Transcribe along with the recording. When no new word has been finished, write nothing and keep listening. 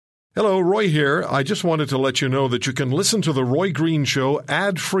Hello, Roy here. I just wanted to let you know that you can listen to The Roy Green Show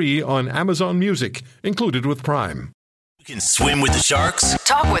ad-free on Amazon Music, included with Prime. You can swim with the sharks.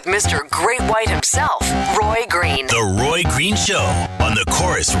 Talk with Mr. Great White himself, Roy Green. The Roy Green Show on the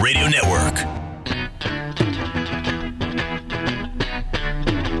Chorus Radio Network.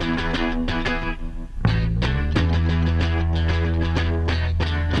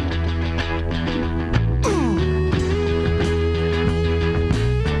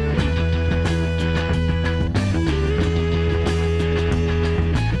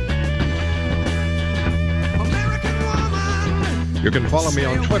 You can follow me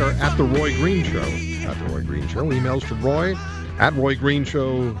on Twitter at The Roy Green Show. At The Roy Green Show. Emails to Roy at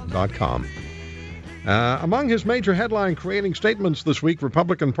RoyGreenshow.com. Among his major headline-creating statements this week,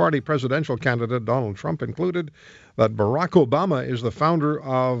 Republican Party presidential candidate Donald Trump included that Barack Obama is the founder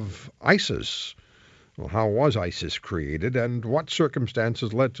of ISIS. Well, how was ISIS created, and what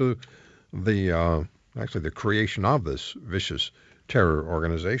circumstances led to the creation of this vicious terror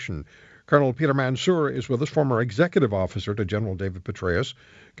organization? Colonel Peter Mansour is with us, former executive officer to General David Petraeus,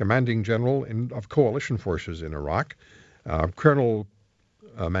 commanding general of coalition forces in Iraq. Colonel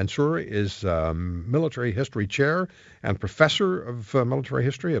Mansour is military history chair and professor of military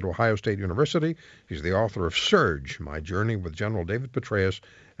history at Ohio State University. He's the author of Surge, My Journey with General David Petraeus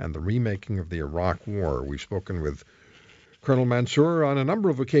and the Remaking of the Iraq War. We've spoken with Colonel Mansour on a number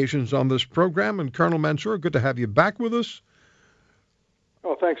of occasions on this program. And Colonel Mansour, good to have you back with us.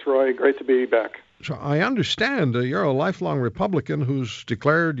 Oh, thanks, Roy. Great to be back. So I understand you're a lifelong Republican who's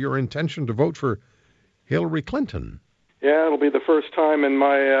declared your intention to vote for Hillary Clinton. Yeah, it'll be the first time in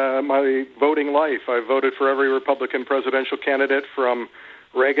my voting life. I've voted for every Republican presidential candidate from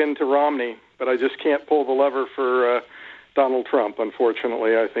Reagan to Romney, but I just can't pull the lever for Donald Trump,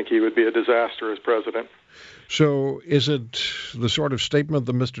 unfortunately. I think he would be a disaster as president. So is it the sort of statement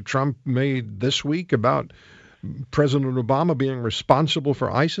that Mr. Trump made this week about President Obama being responsible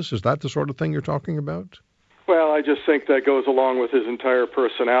for ISIS? Is that the sort of thing you're talking about? Well, I just think that goes along with his entire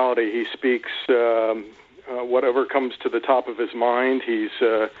personality. He speaks whatever comes to the top of his mind. He's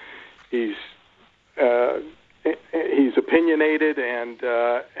opinionated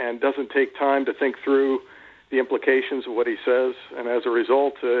and doesn't take time to think through the implications of what he says. And as a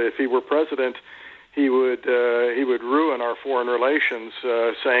result, if he were president, he would ruin our foreign relations,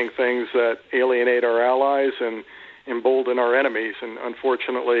 saying things that alienate our allies and embolden our enemies. And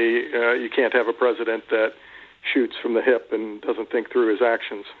unfortunately, you can't have a president that shoots from the hip and doesn't think through his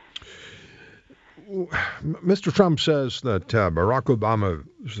actions. Mr. Trump says that Barack Obama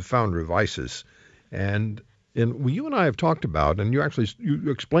is the founder of ISIS, and you and I have talked about, and you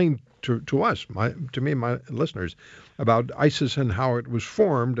explained to us, to me and my listeners, about ISIS and how it was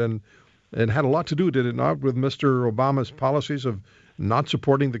formed, and it had a lot to do, did it not, with Mr. Obama's policies of not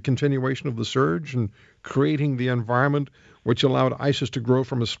supporting the continuation of the surge and creating the environment which allowed ISIS to grow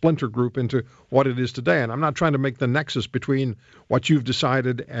from a splinter group into what it is today. And I'm not trying to make the nexus between what you've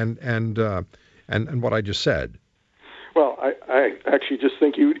decided and what I just said. Well, I actually just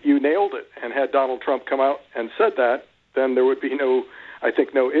think you nailed it. And had Donald Trump come out and said that, then there would be no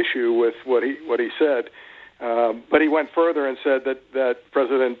issue with what he said. But he went further and said that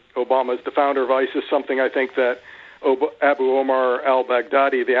President Obama is the founder of ISIS, something I think that Abu Omar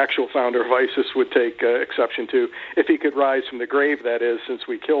al-Baghdadi, the actual founder of ISIS, would take exception to, if he could rise from the grave, that is, since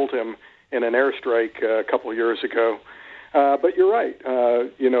we killed him in an airstrike a couple of years ago. But you're right.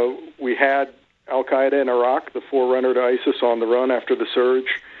 We had al-Qaeda in Iraq, the forerunner to ISIS, on the run after the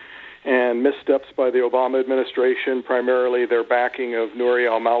surge, and missteps by the Obama administration, primarily their backing of Nouri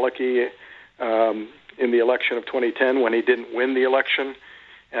al-Maliki in the election of 2010 when he didn't win the election,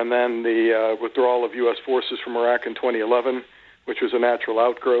 and then the withdrawal of U.S. forces from Iraq in 2011, which was a natural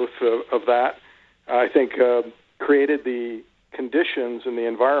outgrowth of that, I think created the conditions and the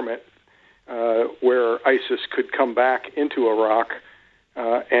environment where ISIS could come back into Iraq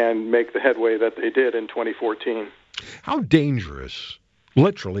and make the headway that they did in 2014. How dangerous,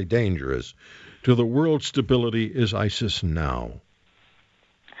 literally dangerous, to the world's stability is ISIS now?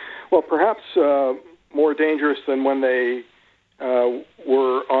 Well, perhaps more dangerous than when they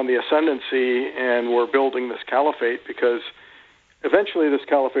were on the ascendancy and were building this caliphate, because eventually this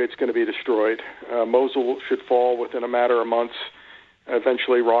caliphate's going to be destroyed. Mosul should fall within a matter of months.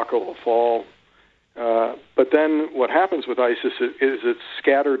 Eventually Raqqa will fall. But then what happens with ISIS is it's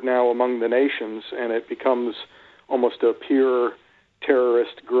scattered now among the nations, and it becomes almost a pure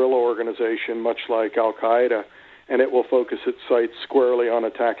terrorist guerrilla organization, much like al-Qaeda, and it will focus its sights squarely on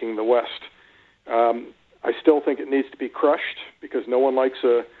attacking the West. I still think it needs to be crushed, because no one likes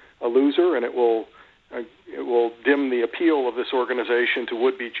a loser, and it will it will dim the appeal of this organization to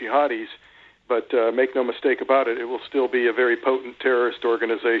would-be jihadis. But make no mistake about it, it will still be a very potent terrorist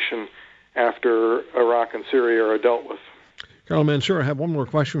organization after Iraq and Syria are dealt with. Colonel Mansour, I have one more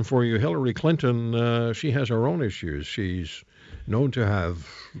question for you. Hillary Clinton, she has her own issues. She's known to have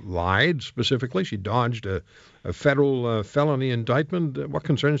lied specifically. She dodged a federal felony indictment. What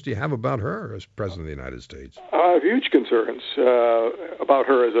concerns do you have about her as President of the United States? I have huge concerns about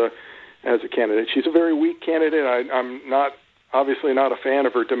her as a candidate. She's a very weak candidate. I'm obviously not a fan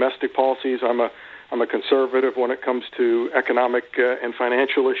of her domestic policies. I'm a conservative when it comes to economic and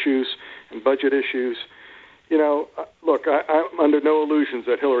financial issues and budget issues. You know, look, I'm under no illusions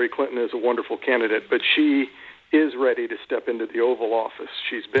that Hillary Clinton is a wonderful candidate, but she is ready to step into the Oval Office.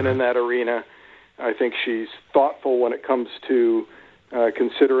 She's been in that arena. I think she's thoughtful when it comes to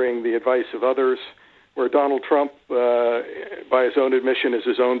considering the advice of others, where Donald Trump, by his own admission, is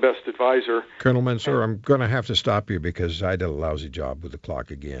his own best advisor. Colonel Mansour, I'm going to have to stop you because I did a lousy job with the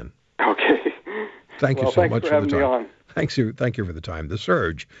clock again. Okay. Thank you so much for the time. Thanks for having me on. Thank you for the time. The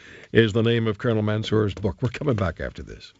Surge is the name of Colonel Mansour's book. We're coming back after this.